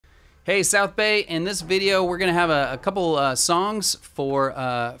Hey South Bay, in this video we're going to have a couple songs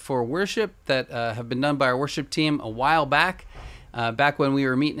for worship that have been done by our worship team a while back, back when we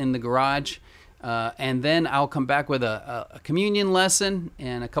were meeting in the garage. And then I'll come back with a communion lesson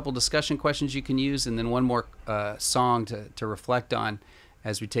and a couple discussion questions you can use, and then one more song to reflect on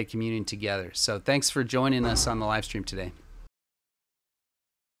as we take communion together. So thanks for joining us on the live stream today.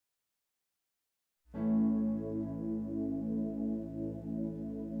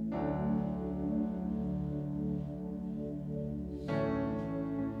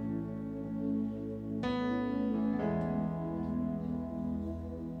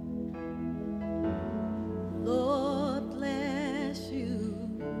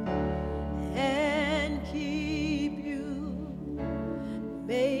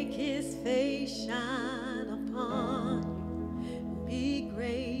 Make his face shine upon you, be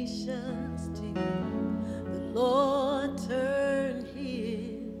gracious to you. The Lord turn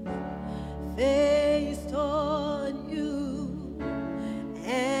his face toward you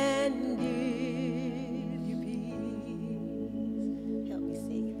and give you peace. Help me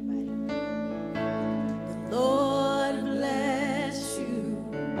sing, everybody. The Lord bless you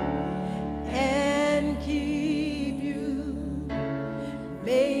and keep you.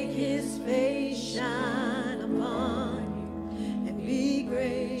 Make his face shine upon you and be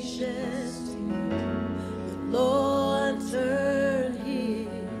gracious to you. The Lord turn his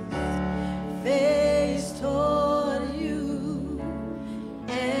face toward you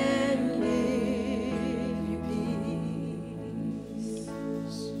and give you peace.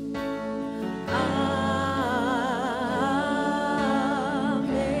 Amen.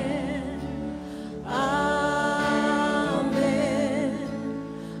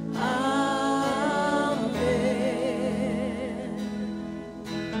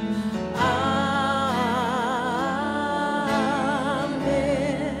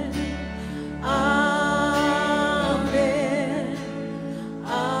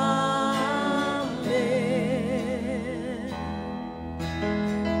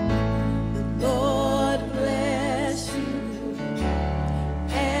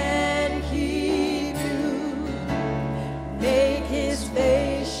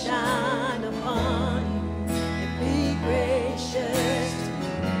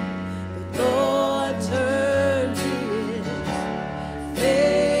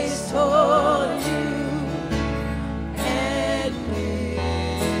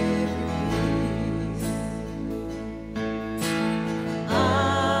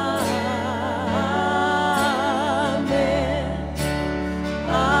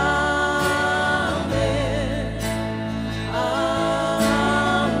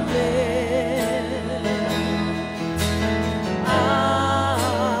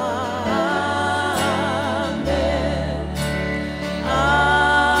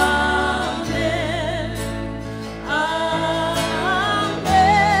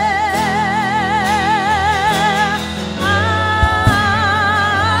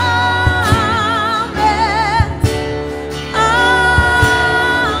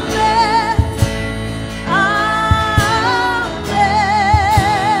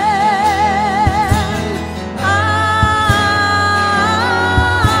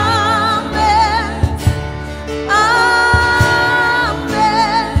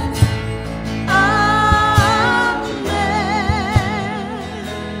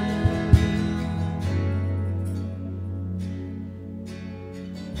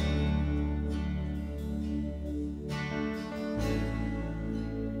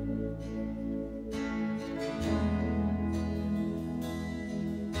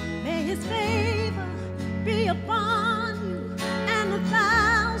 May his favor be upon you and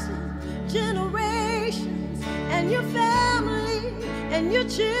 1,000 generations, and your family and your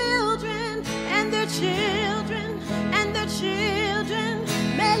children and their children and their children.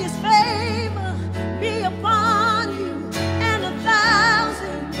 May his favor be upon you and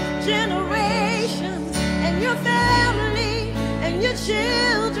 1,000 generations, and your family and your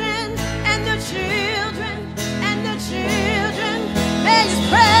children and their children and their children. May his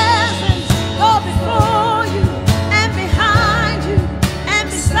presence go before you and behind you and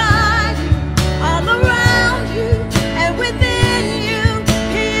beside you, all around you and within you.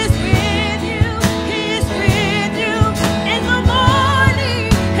 He is with you, he is with you in the morning,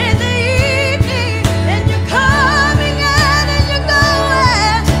 in the evening, and you're coming out and you're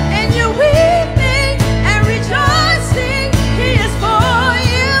going, and you're weeping and rejoicing. He is for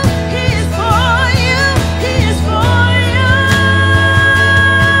you, he is for you.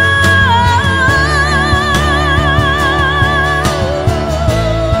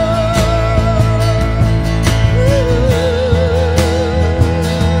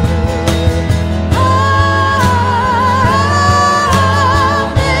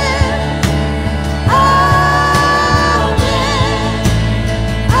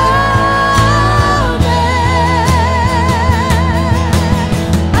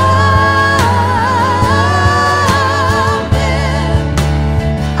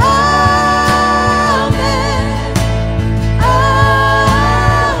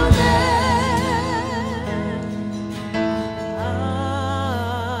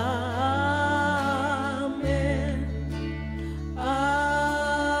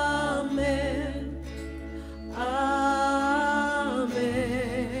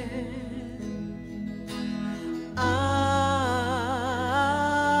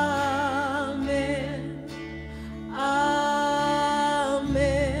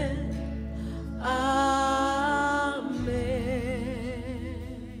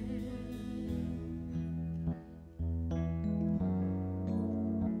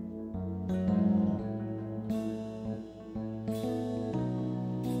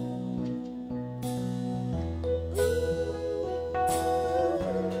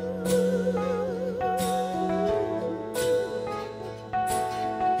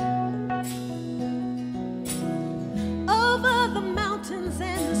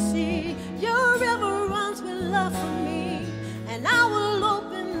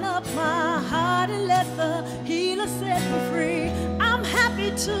 my heart and let the healer set me free. I'm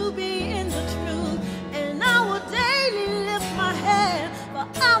happy to be in the truth, and I will daily lift my head, for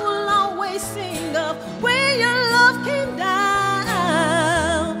I will always sing of where your love came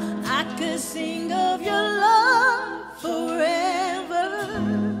down. I could sing of your love forever.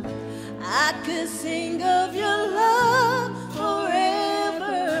 I could sing of your love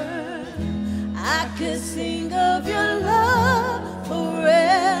forever. I could sing of your love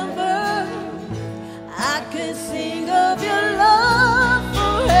forever. I could sing of your love forever.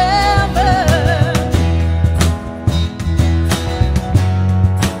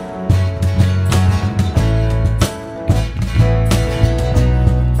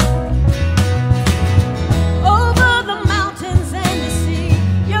 Over the mountains and the sea,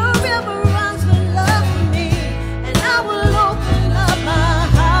 your river runs with love for me, and I will open up my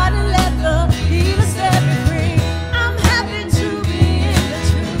heart and let the healer set me free. I'm happy to be in the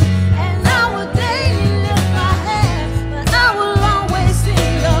truth, and I will daily lift my head, but I will always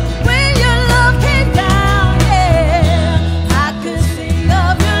sing of where your love came down. Yeah, I could sing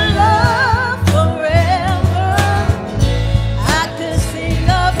of your love forever. I could sing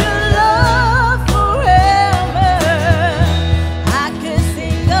of your love forever. I could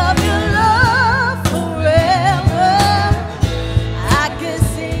sing of your love forever. I could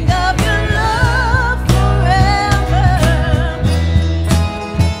sing of your love forever.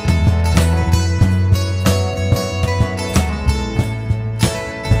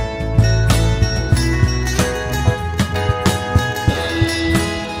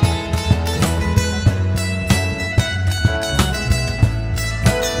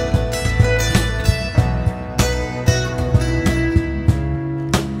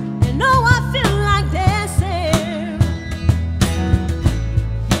 And oh, I feel like dancing.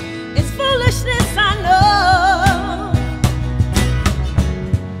 It's foolishness, I know.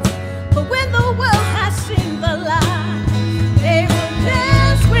 But when the world has seen the light, they will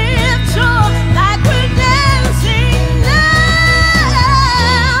dance with joy like we're dancing now.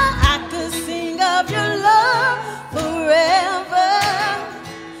 I could sing of your love forever.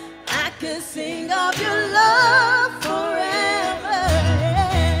 I could sing of your love forever.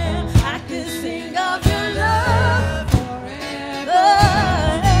 I could sing of your love forever.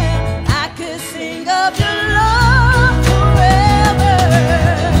 I could sing of your love forever.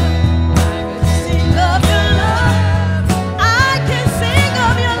 Sing of your love. I can sing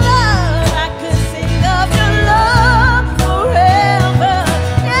of your love. I could sing of your love forever.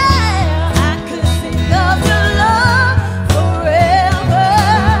 Yeah, I could sing of your love forever.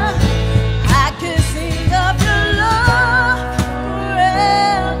 I could sing of your love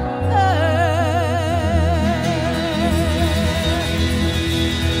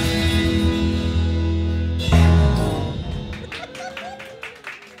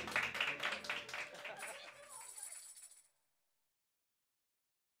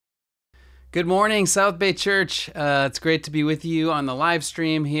Good morning, South Bay Church. It's great to be with you on the live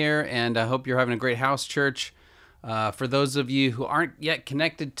stream here, and I hope you're having a great house church. For those of you who aren't yet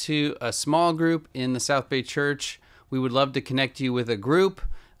connected to a small group in the South Bay Church, we would love to connect you with a group.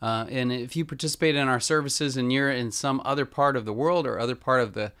 And if you participate in our services and you're in some other part of the world or other part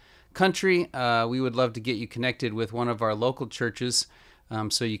of the country, we would love to get you connected with one of our local churches.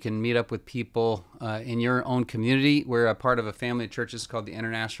 So you can meet up with people in your own community. We're a part of a family of churches called the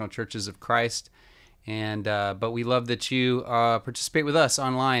International Churches of Christ, and but we love that you participate with us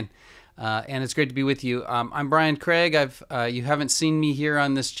online, and it's great to be with you. I'm Brian Craig. You haven't seen me here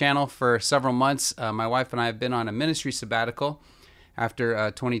on this channel for several months. My wife and I have been on a ministry sabbatical after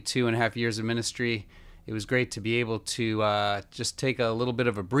 22 and a half years of ministry. It was great to be able to just take a little bit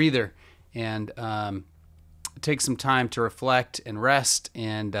of a breather and take some time to reflect and rest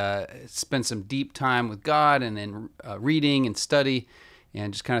and spend some deep time with God and in reading and study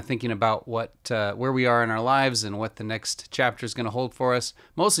and just kind of thinking about where we are in our lives and what the next chapter is going to hold for us.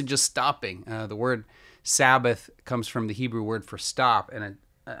 Mostly just stopping. The word Sabbath comes from the Hebrew word for stop, and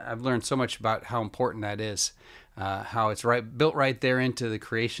I've learned so much about how important that is, how it's built right there into the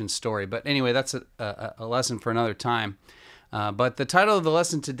creation story. But anyway, that's a lesson for another time. But the title of the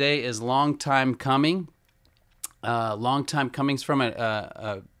lesson today is Long Time Coming. Long Time Coming's from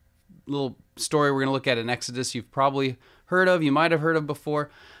a little story we're going to look at in Exodus you've probably heard of, you might have heard of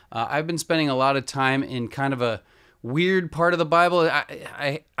before. I've been spending a lot of time in kind of a weird part of the Bible.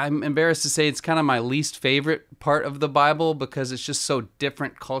 I'm embarrassed to say it's kind of my least favorite part of the Bible because it's just so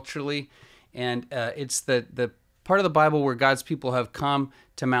different culturally. And it's the part of the Bible where God's people have come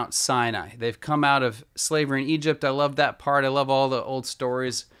to Mount Sinai. They've come out of slavery in Egypt. I love that part. I love all the old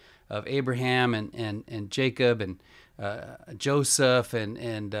stories of Abraham and Jacob and Joseph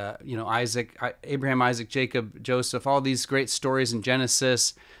and Isaac, Abraham, Isaac, Jacob, Joseph, all these great stories in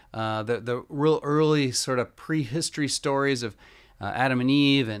Genesis, the real early sort of prehistory stories of Adam and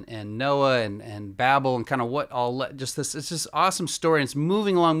Eve and Noah and Babel and kind of what all just this. It's just awesome story. And it's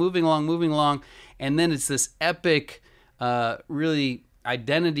moving along, and then it's this epic, really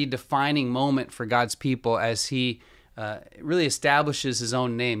identity defining moment for God's people as He really establishes His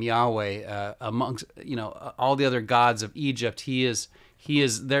own name, Yahweh, amongst all the other gods of Egypt. He is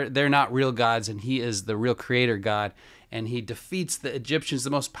they're not real gods, and He is the real Creator God. And He defeats the Egyptians, the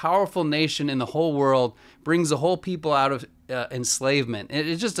most powerful nation in the whole world, brings the whole people out of enslavement.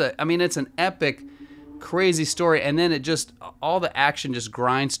 It's just it's an epic, crazy story. And then all the action just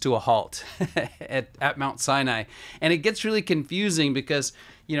grinds to a halt at Mount Sinai. And it gets really confusing because,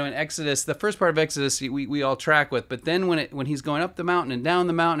 in Exodus, the first part of Exodus, we all track with, but then when He's going up the mountain and down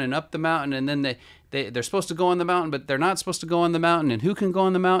the mountain and up the mountain, and then they're supposed to go on the mountain, but they're not supposed to go on the mountain, and who can go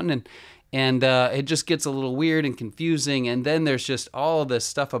on the mountain, and it just gets a little weird and confusing. And then there's just all this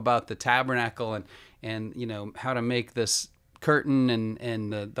stuff about the tabernacle and how to make this curtain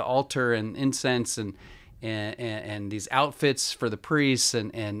and the altar and incense and these outfits for the priests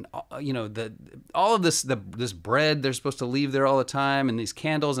and all of this bread they're supposed to leave there all the time, and these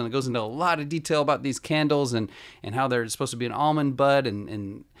candles, and it goes into a lot of detail about these candles and how they're supposed to be an almond bud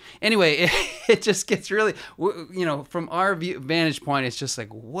and anyway, it just gets really, from our vantage point, it's just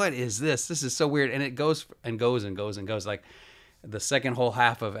like, what is this? This is so weird. And it goes and goes and goes and goes, like the second whole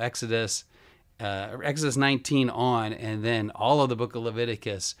half of Exodus 19 on, and then all of the book of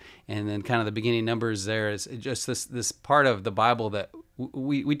Leviticus, and then kind of the beginning Numbers. There is just this part of the Bible that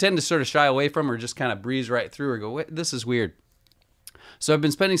we tend to sort of shy away from, or just kind of breeze right through, or go, this is weird. So I've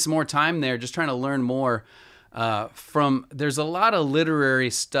been spending some more time there, just trying to learn more. There's a lot of literary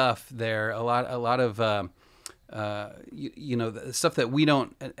stuff there, a lot of the stuff that we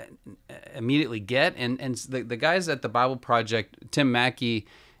don't immediately get, and the guys at the Bible Project, Tim Mackey,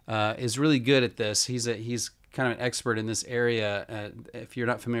 is really good at this. He's kind of an expert in this area. If you're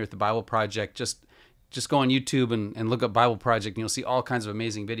not familiar with the Bible Project, just go on YouTube and look up Bible Project, and you'll see all kinds of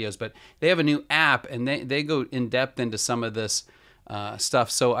amazing videos. But they have a new app, and they go in depth into some of this stuff.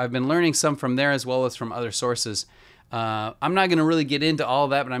 So I've been learning some from there as well as from other sources. I'm not going to really get into all of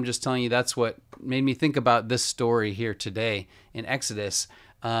that, but I'm just telling you that's what made me think about this story here today in Exodus.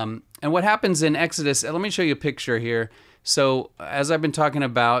 And what happens in Exodus, let me show you a picture here. So as I've been talking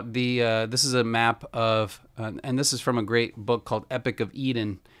about, this is a map of, and this is from a great book called Epic of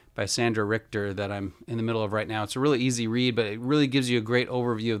Eden by Sandra Richter that I'm in the middle of right now. It's a really easy read, but it really gives you a great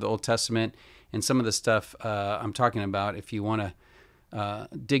overview of the Old Testament and some of the stuff I'm talking about if you want to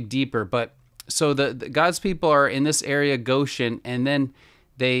dig deeper. But so the God's people are in this area, Goshen, and then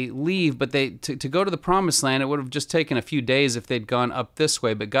they leave, but to go to the Promised Land, it would have just taken a few days if they'd gone up this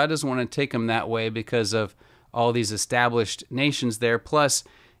way. But God doesn't want to take them that way because of all these established nations there. Plus,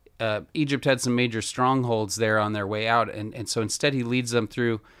 Egypt had some major strongholds there on their way out. And so instead he leads them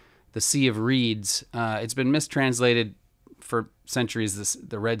through the Sea of Reeds. It's been mistranslated for centuries,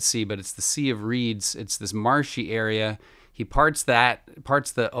 the Red Sea, but it's the Sea of Reeds. It's this marshy area. He parts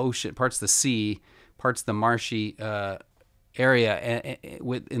the ocean, parts the sea, parts the marshy area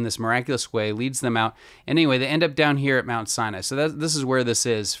in this miraculous way, leads them out. Anyway, they end up down here at Mount Sinai. So this is where this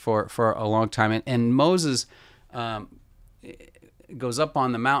is for a long time. And Moses goes up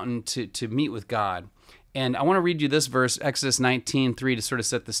on the mountain to meet with God. And I want to read you this verse, Exodus 19:3, to sort of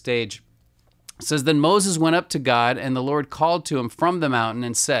set the stage. It says, "Then Moses went up to God, and the Lord called to him from the mountain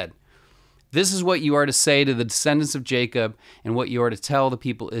and said, 'This is what you are to say to the descendants of Jacob, and what you are to tell the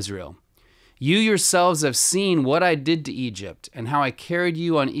people Israel. You yourselves have seen what I did to Egypt, and how I carried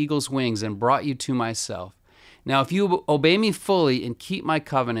you on eagle's wings and brought you to myself. Now if you obey me fully and keep my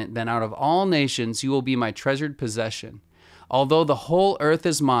covenant, then out of all nations you will be my treasured possession. Although the whole earth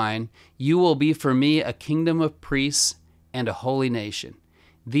is mine, you will be for me a kingdom of priests and a holy nation.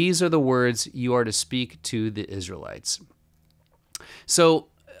 These are the words you are to speak to the Israelites.'" So,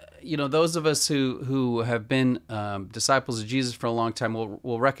 those of us who have been disciples of Jesus for a long time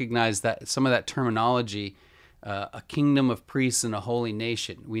will recognize that some of that terminology, a kingdom of priests and a holy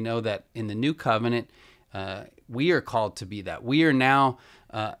nation. We know that in the new covenant, we are called to be that. We are now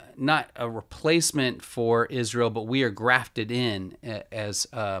not a replacement for Israel, but we are grafted in, as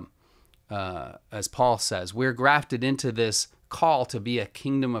Paul says. We're grafted into this call to be a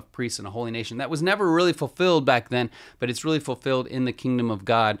kingdom of priests and a holy nation. That was never really fulfilled back then, but it's really fulfilled in the kingdom of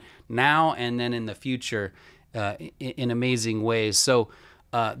God now and then in the future in amazing ways. So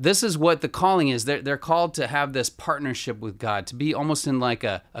this is what the calling is. They're called to have this partnership with God, to be almost in like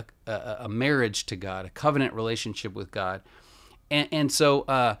a marriage to God, a covenant relationship with God. And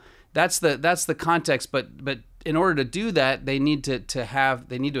so that's the context. But in order to do that, they need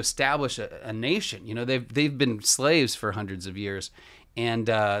to establish a nation. You know, they've been slaves for hundreds of years, and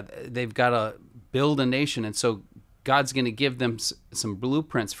they've got to build a nation. And so God's going to give them some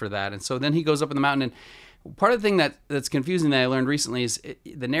blueprints for that. And so then he goes up in the mountain. And part of the thing that's confusing that I learned recently is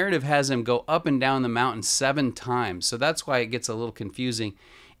the narrative has him go up and down the mountain 7 times. So that's why it gets a little confusing.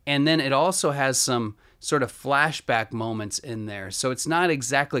 And then it also has some sort of flashback moments in there. So it's not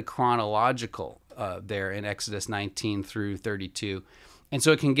exactly chronological there in Exodus 19 through 32. And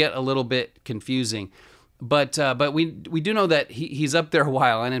so it can get a little bit confusing. But we do know that he's up there a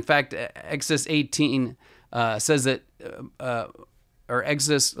while. And in fact, Exodus 18 says that, or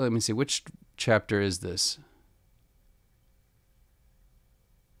Exodus, let me see, which chapter is this?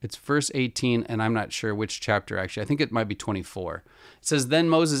 It's verse 18, and I'm not sure which chapter actually. I think it might be 24. It says, "Then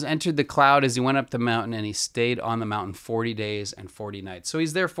Moses entered the cloud as he went up the mountain, and he stayed on the mountain 40 days and 40 nights. So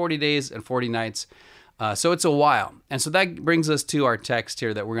he's there 40 days and 40 nights. So it's a while. And so that brings us to our text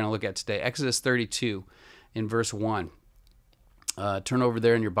here that we're going to look at today, Exodus 32 in verse 1. Turn over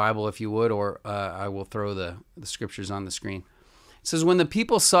there in your Bible if you would, or I will throw the scriptures on the screen. It says, "When the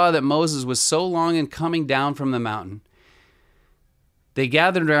people saw that Moses was so long in coming down from the mountain, they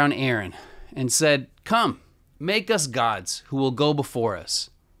gathered around Aaron and said, 'Come, make us gods who will go before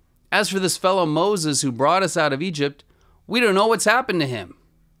us. As for this fellow Moses who brought us out of Egypt, we don't know what's happened to him.'"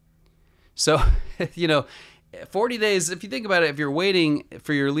 So, 40 days, if you think about it, if you're waiting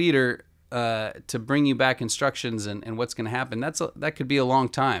for your leader to bring you back instructions and what's going to happen, that could be a long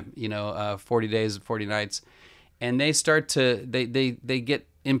time, 40 days, 40 nights. And they start to, they get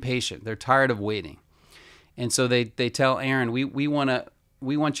impatient. They're tired of waiting. And so they tell Aaron, we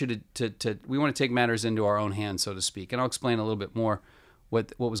want you to take matters into our own hands, so to speak. And I'll explain a little bit more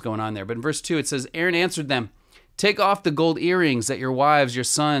what was going on there. But in verse 2, it says, "Aaron answered them, 'Take off the gold earrings that your wives, your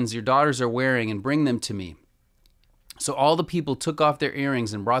sons, your daughters are wearing and bring them to me.' So all the people took off their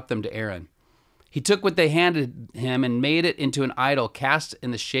earrings and brought them to Aaron. He took what they handed him and made it into an idol cast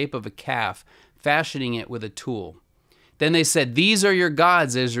in the shape of a calf, fashioning it with a tool. Then they said, 'These are your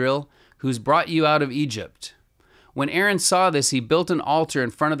gods, Israel, who's brought you out of Egypt.' When Aaron saw this, he built an altar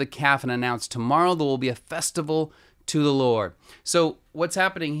in front of the calf and announced, 'Tomorrow there will be a festival to the Lord.'" So what's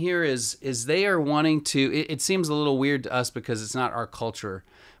happening here is they are wanting to, it seems a little weird to us because it's not our culture,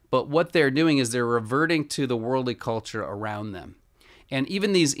 but what they're doing is they're reverting to the worldly culture around them. And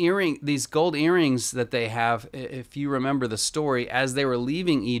even these gold earrings that they have, if you remember the story, as they were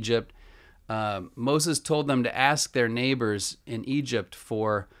leaving Egypt, Moses told them to ask their neighbors in Egypt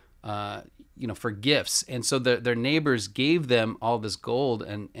for gifts. And so their neighbors gave them all this gold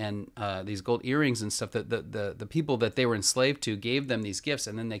and these gold earrings and stuff. The people that they were enslaved to gave them these gifts,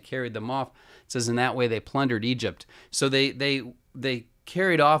 and then they carried them off. It says in that way they plundered Egypt. So they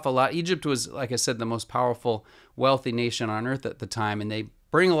carried off a lot. Egypt was, like I said, the most powerful, wealthy nation on earth at the time, and they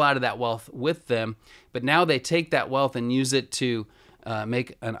bring a lot of that wealth with them. But now they take that wealth and use it to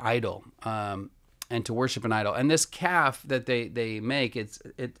make an idol. And to worship an idol. And this calf that they make,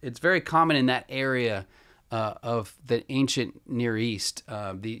 it's very common in that area of the ancient Near East.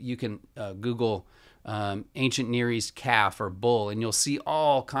 You can Google ancient Near East calf or bull, and you'll see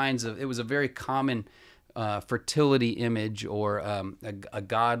all kinds of. It was a very common fertility image or a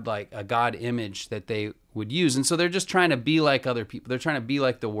god image that they would use. And so they're just trying to be like other people. They're trying to be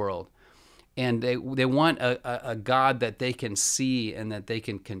like the world, and they want a god that they can see and that they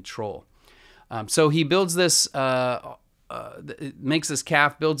can control. So he builds this, makes this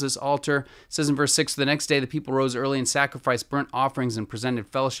calf, builds this altar. It says in verse 6, "The next day the people rose early and sacrificed burnt offerings and presented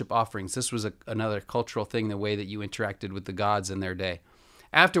fellowship offerings." This was another cultural thing, the way that you interacted with the gods in their day.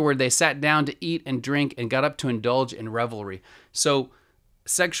 "Afterward, they sat down to eat and drink and got up to indulge in revelry." So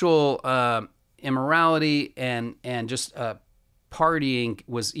sexual immorality and just partying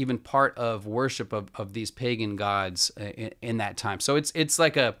was even part of worship of these pagan gods in that time. So it's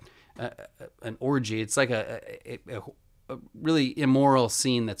like an orgy. It's like a really immoral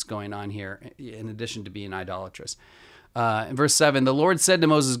scene that's going on here, in addition to being idolatrous. In verse 7, "The Lord said to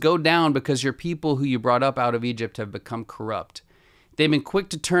Moses, 'Go down, because your people who you brought up out of Egypt have become corrupt. They've been quick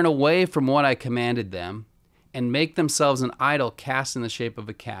to turn away from what I commanded them and make themselves an idol cast in the shape of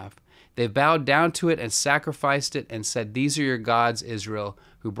a calf. They've bowed down to it and sacrificed it and said, 'These are your gods, Israel,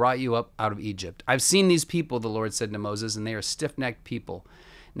 who brought you up out of Egypt.' I've seen these people," the Lord said to Moses, "and they are stiff-necked people.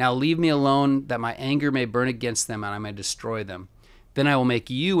 Now leave me alone, that my anger may burn against them and I may destroy them. Then I will make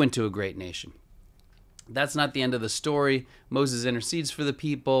you into a great nation." That's not the end of the story. Moses intercedes for the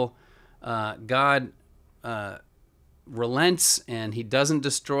people. God relents and he doesn't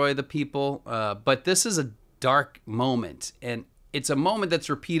destroy the people. But this is a dark moment, and it's a moment that's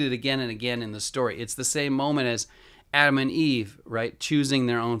repeated again and again in the story. It's the same moment as Adam and Eve, right, choosing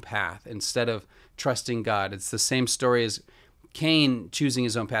their own path instead of trusting God. It's the same story as Cain choosing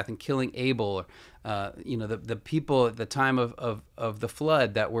his own path and killing Abel. The people at the time of the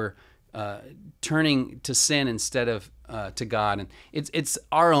flood that were turning to sin instead of to God. And it's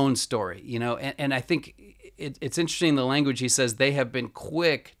our own story, and I think it's interesting the language. He says they have been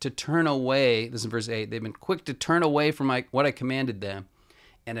quick to turn away. This is verse 8. They've been quick to turn away from what I commanded them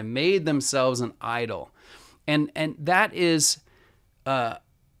and have made themselves an idol. And that is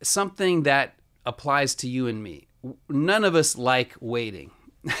something that applies to you and me. None of us like waiting,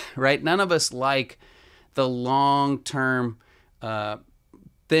 right? None of us like the long-term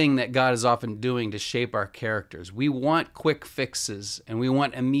thing that God is often doing to shape our characters. We want quick fixes and we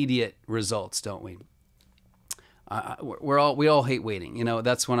want immediate results, don't we? We all hate waiting.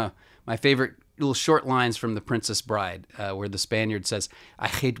 That's one of my favorite little short lines from The Princess Bride, where the Spaniard says, "I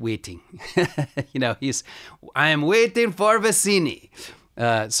hate waiting." I am waiting for Vicini.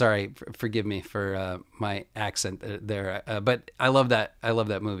 Sorry, forgive me for my accent there, but I love that. I love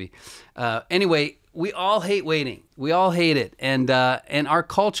that movie. Anyway, we all hate waiting. We all hate it, and our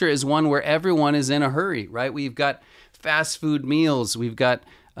culture is one where everyone is in a hurry, right? We've got fast food meals. We've got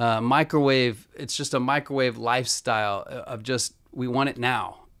microwave. It's just a microwave lifestyle of just we want it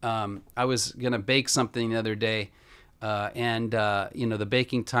now. I was gonna bake something the other day, and the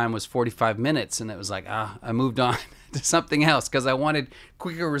baking time was 45 minutes, and it was like I moved on to something else because I wanted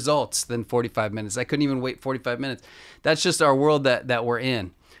quicker results than 45 minutes. I couldn't even wait 45 minutes. That's just our world that we're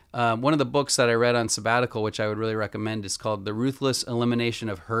in. One of the books that I read on sabbatical, which I would really recommend, is called The Ruthless Elimination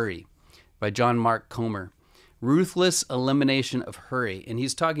of Hurry by John Mark Comer. Ruthless elimination of hurry. And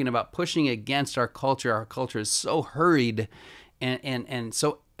he's talking about pushing against our culture. Our culture is so hurried and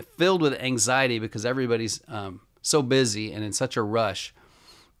so filled with anxiety because everybody's so busy and in such a rush.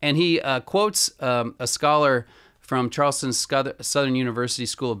 And he quotes a scholar from Charleston Southern University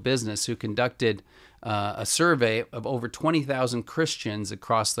School of Business who conducted a survey of over 20,000 Christians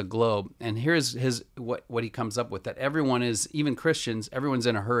across the globe. And here's what he comes up with, that everyone is, even Christians, everyone's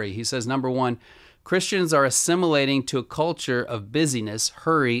in a hurry. He says, number one, Christians are assimilating to a culture of busyness,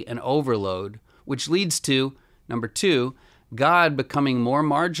 hurry, and overload, which leads to, number two, God becoming more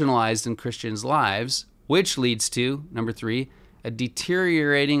marginalized in Christians' lives, which leads to, number three, a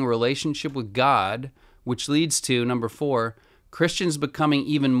deteriorating relationship with God, which leads to, number four, Christians becoming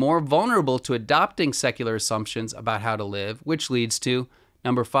even more vulnerable to adopting secular assumptions about how to live, which leads to,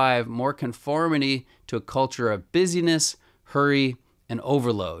 number five, more conformity to a culture of busyness, hurry, and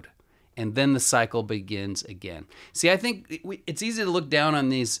overload. And then the cycle begins again. See, I think it's easy to look down on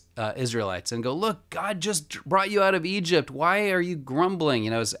these Israelites and go, look, God just brought you out of Egypt. Why are you grumbling?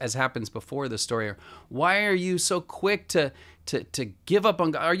 As happens before the story. Or why are you so quick to give up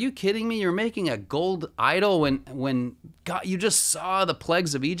on God? Are you kidding me? You're making a gold idol when God, you just saw the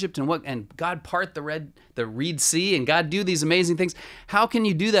plagues of Egypt and God part the Red Sea and God do these amazing things. How can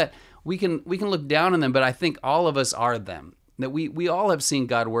you do that? We can look down on them, but I think all of us are them. That we all have seen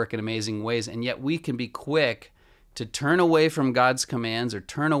God work in amazing ways, and yet we can be quick to turn away from God's commands or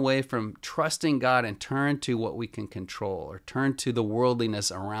turn away from trusting God and turn to what we can control or turn to the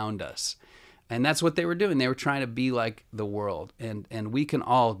worldliness around us. And that's what they were doing. They were trying to be like the world, and we can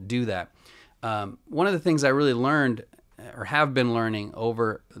all do that. One of the things I really learned or have been learning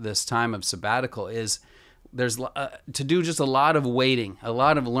over this time of sabbatical is there's to do just a lot of waiting, a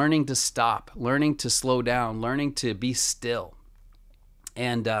lot of learning to stop, learning to slow down, learning to be still.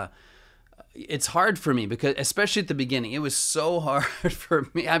 And it's hard for me because, especially at the beginning, it was so hard for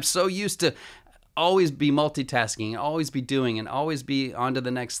me. I'm so used to always be multitasking, always be doing, and always be on to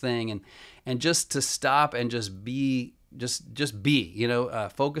the next thing, and just to stop and just be,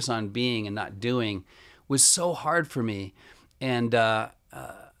 focus on being and not doing was so hard for me. And but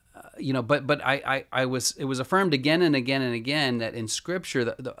it was affirmed again and again and again that in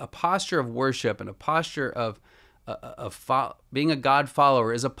Scripture, a posture of worship and a posture of being a God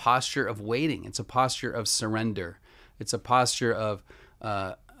follower is a posture of waiting. It's a posture of surrender. It's a posture of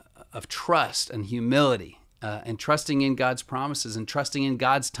trust and humility, and trusting in God's promises and trusting in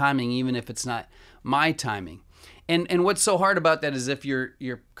God's timing, even if it's not my timing. And what's so hard about that is if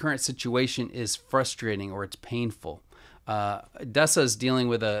your current situation is frustrating or it's painful. Dessa is dealing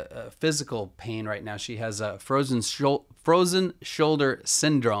with a physical pain right now. She has a frozen shoulder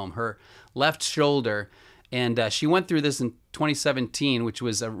syndrome. Her left shoulder And she went through this in 2017, which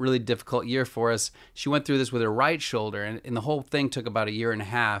was a really difficult year for us. She went through this with her right shoulder, and the whole thing took about a year and a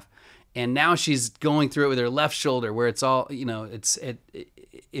half. And now she's going through it with her left shoulder, where it's all,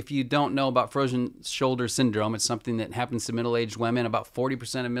 if you don't know about frozen shoulder syndrome, it's something that happens to middle-aged women, about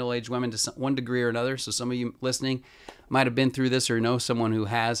 40% of middle-aged women to one degree or another. So some of you listening might have been through this or know someone who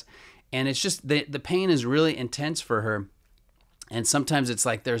has. And it's just, the pain is really intense for her. And sometimes it's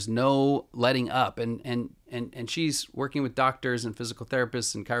like there's no letting up. And she's working with doctors and physical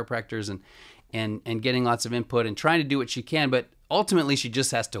therapists and chiropractors and getting lots of input and trying to do what she can. But ultimately, she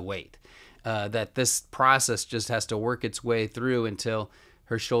just has to wait. That this process just has to work its way through until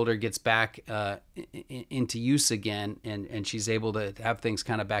her shoulder gets back into use again, and she's able to have things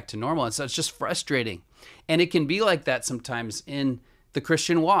kind of back to normal. And so it's just frustrating. And it can be like that sometimes in the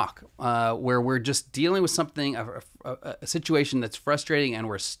Christian walk, where we're just dealing with something, a situation that's frustrating, and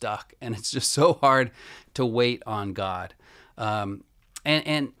we're stuck. And it's just so hard to wait on God.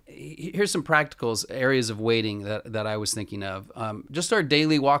 And here's some practicals, areas of waiting that I was thinking of. Just our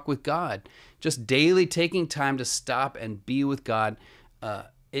daily walk with God. Just daily taking time to stop and be with God.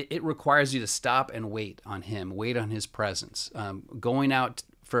 It requires you to stop and wait on Him, wait on His presence. Going out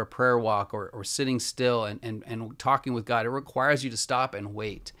for a prayer walk or sitting still and talking with God, it requires you to stop and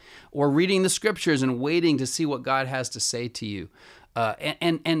wait. Or reading the scriptures and waiting to see what God has to say to you.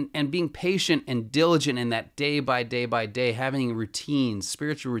 And being patient and diligent in that day by day, having routines,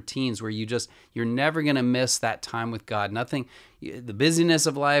 spiritual routines where you're never going to miss that time with God. Nothing, the busyness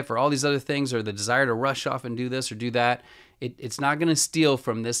of life or all these other things or the desire to rush off and do this or do that, it's not going to steal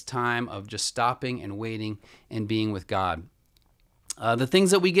from this time of just stopping and waiting and being with God. The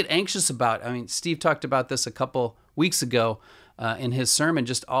things that we get anxious about, I mean, Steve talked about this a couple weeks ago in his sermon,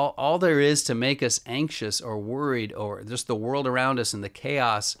 just all there is to make us anxious or worried, or just the world around us and the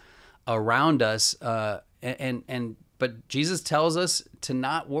chaos around us. But Jesus tells us to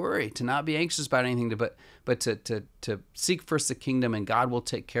not worry, to not be anxious about anything, but to seek first the kingdom, and God will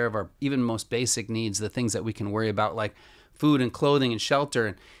take care of our even most basic needs, the things that we can worry about, like food and clothing and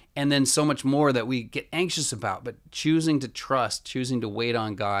shelter, and then so much more that we get anxious about, but choosing to trust, choosing to wait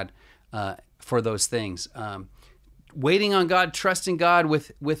on God for those things. Waiting on God, trusting God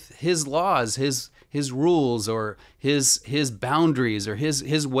with His laws, His rules, or His boundaries, or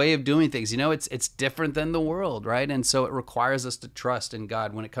His way of doing things. It's different than the world, right? And so it requires us to trust in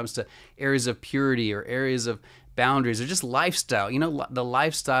God when it comes to areas of purity or areas of boundaries or just lifestyle. The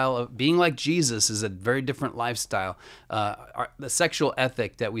lifestyle of being like Jesus is a very different lifestyle. The sexual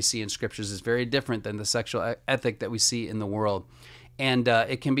ethic that we see in scriptures is very different than the sexual ethic that we see in the world. And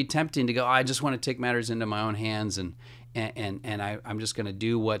it can be tempting to go, I just want to take matters into my own hands and I'm just going to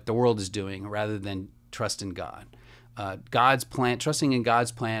do what the world is doing rather than trust in God. God's plan, trusting in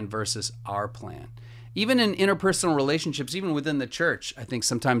God's plan versus our plan. Even in interpersonal relationships, even within the church, I think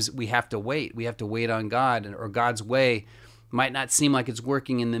sometimes we have to wait. We have to wait on God, or God's way might not seem like it's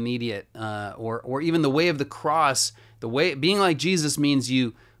working in the immediate, or even the way of the cross. The way being like Jesus means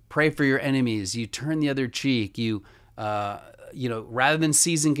you pray for your enemies, you turn the other cheek, you rather than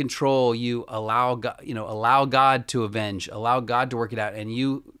seizing control, you allow God to avenge, allow God to work it out, and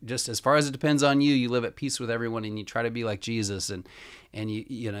you just, as far as it depends on you, you live at peace with everyone, and you try to be like Jesus, and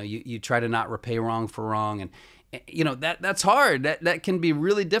you try to not repay wrong for wrong, and that's hard. That can be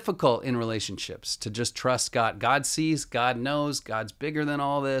really difficult in relationships, to just trust God. God sees, God knows, God's bigger than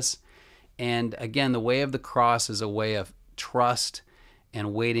all this, and again, the way of the cross is a way of trust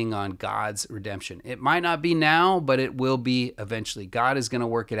and waiting on God's redemption. It might not be now, but it will be eventually. God is going to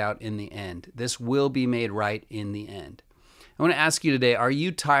work it out in the end. This will be made right in the end. I want to ask you today, are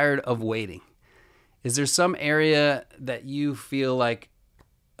you tired of waiting? Is there some area that you feel like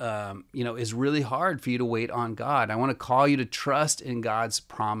is really hard for you to wait on God? I want to call you to trust in God's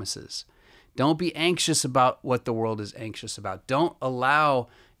promises. Don't be anxious about what the world is anxious about. Don't allow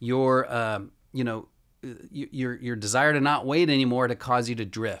your desire to not wait anymore to cause you to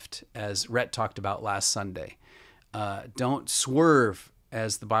drift, as Rhett talked about last Sunday. Don't swerve,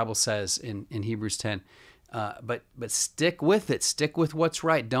 as the Bible says in Hebrews 10. But stick with it. Stick with what's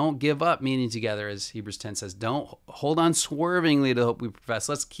right. Don't give up meeting together, as Hebrews 10 says. Don't hold on swervingly to the hope we profess.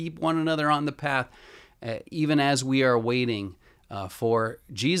 Let's keep one another on the path, even as we are waiting for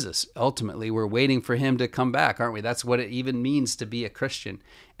Jesus. Ultimately, we're waiting for Him to come back, aren't we? That's what it even means to be a Christian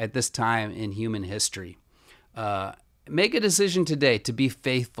at this time in human history. Make a decision today to be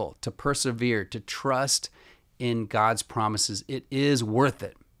faithful, to persevere, to trust in God's promises. It is worth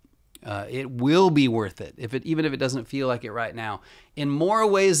it. It will be worth it, even if it doesn't feel like it right now. In more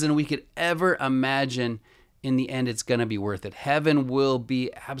ways than we could ever imagine, in the end, it's going to be worth it. Heaven will be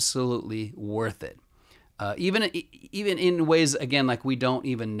absolutely worth it. even in ways, again, like we don't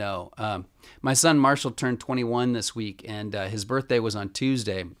even know. My son Marshall turned 21 this week, and his birthday was on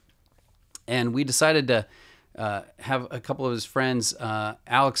Tuesday. And we decided to have a couple of his friends,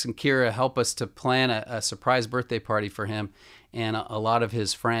 Alex and Kira, help us to plan a surprise birthday party for him and a lot of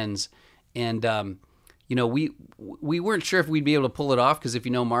his friends. And we weren't sure if we'd be able to pull it off, because if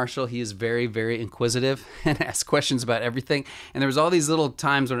you know Marshall, he is very, very inquisitive and asks questions about everything. And there was all these little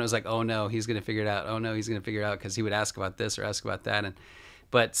times when it was like, oh no, he's going to figure it out. Oh no, he's going to figure it out, because he would ask about this or ask about that.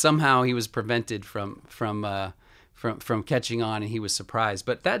 But somehow he was prevented from catching on, and he was surprised.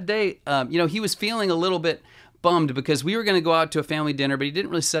 But that day, he was feeling a little bit bummed, because we were going to go out to a family dinner, but he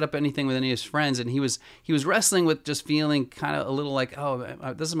didn't really set up anything with any of his friends, and he was wrestling with just feeling kind of a little like,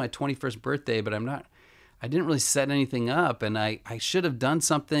 oh, this is my 21st birthday, but I didn't really set anything up, and I should have done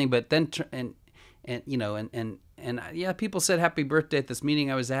something. But then people said happy birthday at this meeting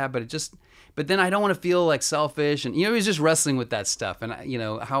I was at, but then I don't want to feel like selfish, and he was just wrestling with that stuff. And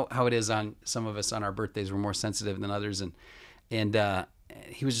how it is on some of us on our birthdays, we're more sensitive than others, and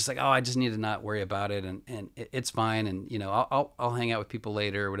he was just like, oh, I just need to not worry about it, and it's fine, and I'll hang out with people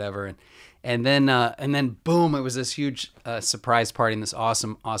later or whatever, and then boom, it was this huge surprise party, and this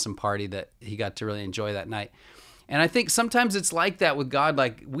awesome party that he got to really enjoy that night. And I think sometimes it's like that with God.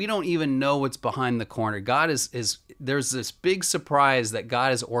 Like, we don't even know what's behind the corner. God there's this big surprise that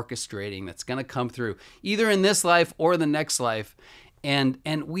God is orchestrating that's going to come through either in this life or the next life. And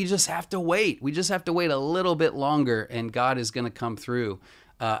we just have to wait. We just have to wait a little bit longer, and God is going to come through.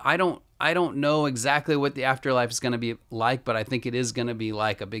 I don't know exactly what the afterlife is going to be like, but I think it is going to be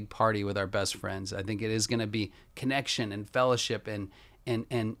like a big party with our best friends. I think it is going to be connection and fellowship and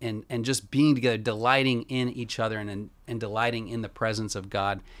just being together, delighting in each other and delighting in the presence of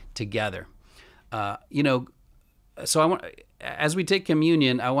God together. So as we take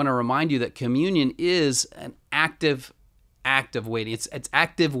communion, I want to remind you that communion is an active act of waiting. It's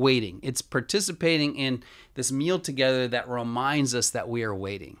active waiting. It's participating in this meal together that reminds us that we are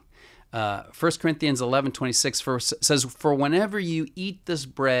waiting. 1 Corinthians 11:26 says, "For whenever you eat this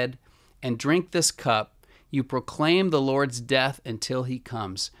bread and drink this cup, you proclaim the Lord's death until he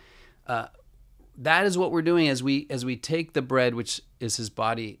comes." That is what we're doing as we take the bread, which is his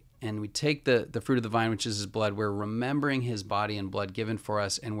body, and we take the fruit of the vine, which is his blood. We're remembering his body and blood given for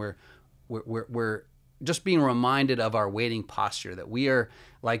us, and we're just being reminded of our waiting posture, that we are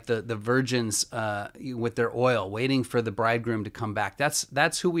like the virgins with their oil, waiting for the bridegroom to come back.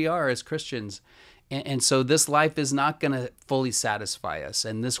 That's who we are as Christians. And so this life is not going to fully satisfy us,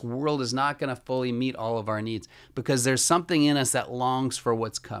 and this world is not going to fully meet all of our needs, because there's something in us that longs for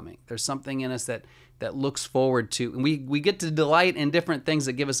what's coming. There's something in us that looks forward to, and we get to delight in different things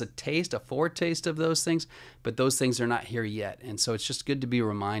that give us a foretaste of those things, but those things are not here yet. And so it's just good to be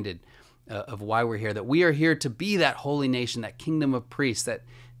reminded of why we're here, that we are here to be that holy nation, that kingdom of priests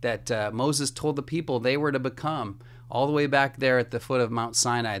that Moses told the people they were to become all the way back there at the foot of Mount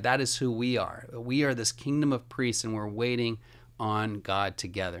Sinai. That is who we are. We are this kingdom of priests, and we're waiting on God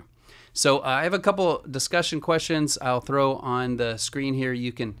together. So I have a couple discussion questions I'll throw on the screen here.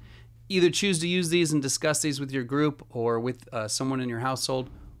 You can either choose to use these and discuss these with your group or with someone in your household,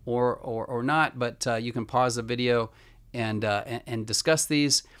 or not, but you can pause the video and discuss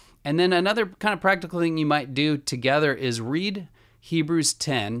these. And then another kind of practical thing you might do together is read Hebrews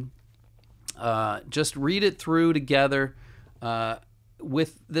 10. Just read it through together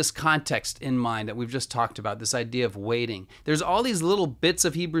with this context in mind that we've just talked about, this idea of waiting. There's all these little bits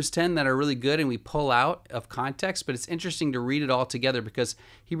of Hebrews 10 that are really good and we pull out of context, but it's interesting to read it all together, because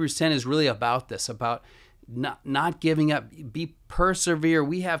Hebrews 10 is really about this, about not giving up, persevere.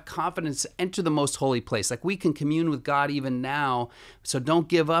 We have confidence to enter the most holy place. Like, we can commune with God even now. So don't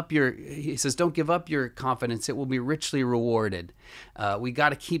give up he says, don't give up your confidence. It will be richly rewarded. We got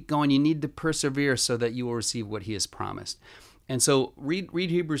to keep going. You need to persevere so that you will receive what he has promised. And so read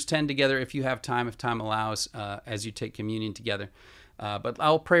Hebrews 10 together if you have time, if time allows, as you take communion together. But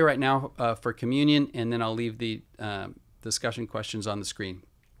I'll pray right now for communion, and then I'll leave the discussion questions on the screen.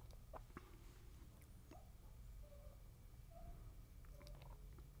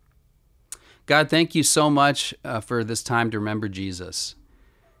 God, thank you so much for this time to remember Jesus.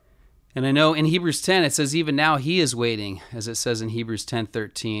 And I know in Hebrews 10, it says even now he is waiting, as it says in Hebrews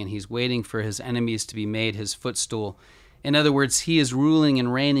 10:13. He's waiting for his enemies to be made his footstool. In other words, he is ruling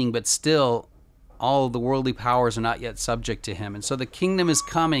and reigning, but still all of the worldly powers are not yet subject to him. And so the kingdom is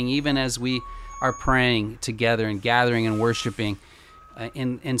coming even as we are praying together and gathering and worshiping.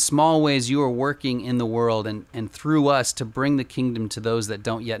 In small ways, you are working in the world and through us to bring the kingdom to those that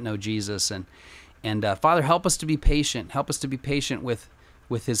don't yet know Jesus. And Father, help us to be patient. Help us to be patient with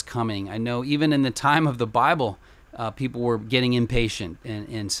with his coming. I know even in the time of the Bible, people were getting impatient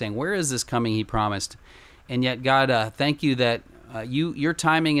and saying, where is this coming he promised? And yet, God, thank you that your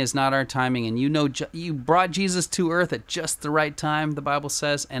timing is not our timing, and you brought Jesus to earth at just the right time, the Bible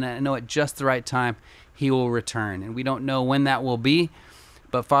says, and I know at just the right time he will return. And we don't know when that will be,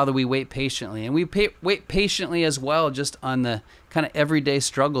 but Father, we wait patiently. And we wait patiently as well just on the kind of everyday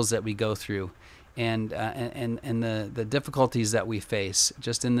struggles that we go through and the difficulties that we face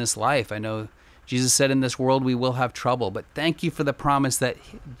just in this life. I know Jesus said in this world we will have trouble, but thank you for the promise that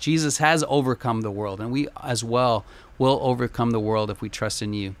Jesus has overcome the world, and we as well will overcome the world if we trust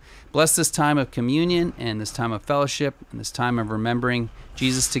in you. Bless this time of communion and this time of fellowship and this time of remembering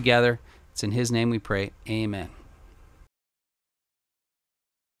Jesus together. It's in his name we pray. Amen.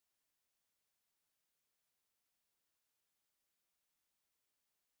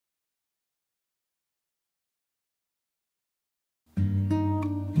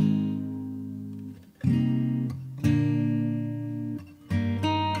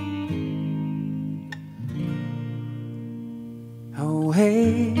 Oh,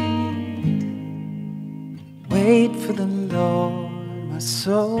 wait for the Lord, my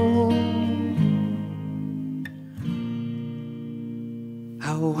soul.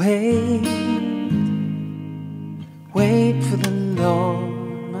 I'll wait for the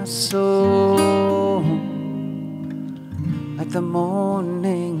Lord, my soul. Like the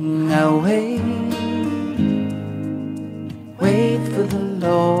morning, I'll wait for the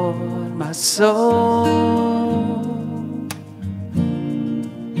Lord, my soul.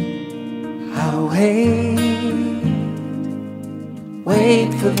 I'll wait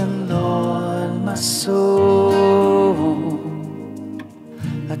for the Lord, my soul.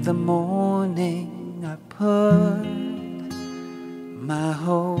 Like the morning, I put my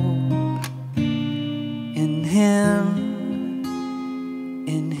hope in Him,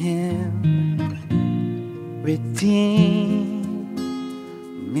 in Him. Redeem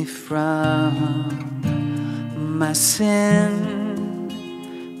me from my sin.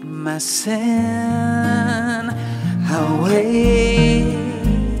 My sin, I'll wait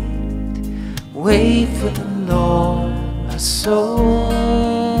for the Lord, my soul.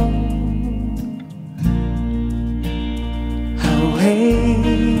 I'll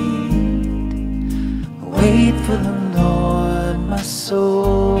wait for the Lord, my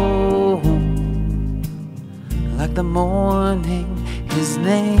soul. Like the morning, His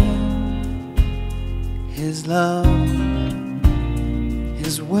name, His love,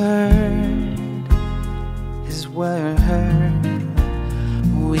 His word, His word.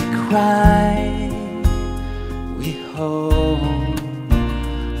 We cry, we hope,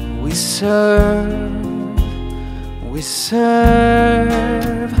 we serve, we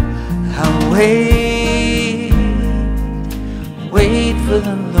serve. I'll wait for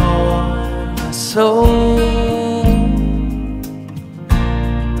the Lord, my soul.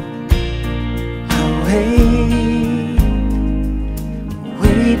 I'll wait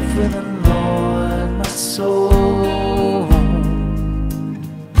for the Lord, my soul.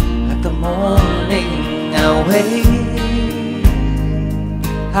 Like the morning, I'll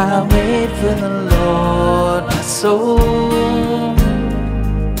wait for the Lord, my soul.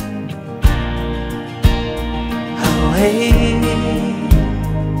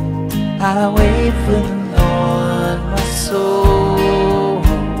 I'll wait for the Lord, my soul.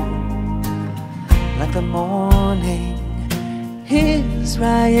 Like the morning,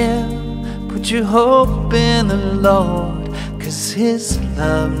 Israel, put your hope in the Lord, 'cause His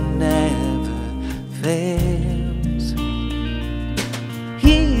love never fails.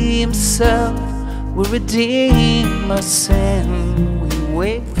 He Himself will redeem our sin. We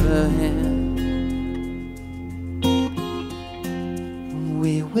wait for Him.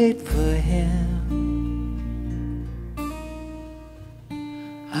 We wait for Him.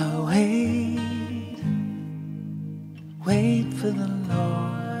 I'll wait for the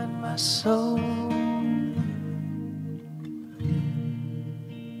Lord, my soul.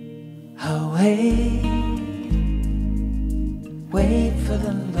 I'll wait for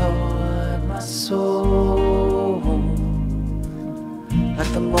the Lord, my soul.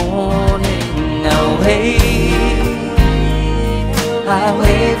 Like the morning, I'll wait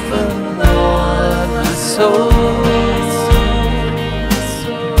for the Lord, my soul.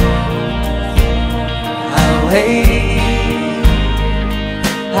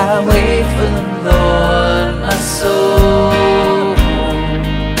 I'll wait for the Lord, my soul.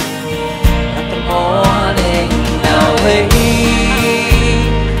 At the morning,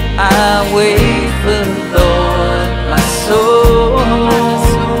 I'll wait for the Lord, my soul.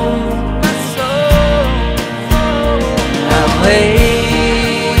 I'll wait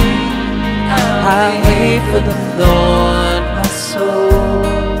for the thorn.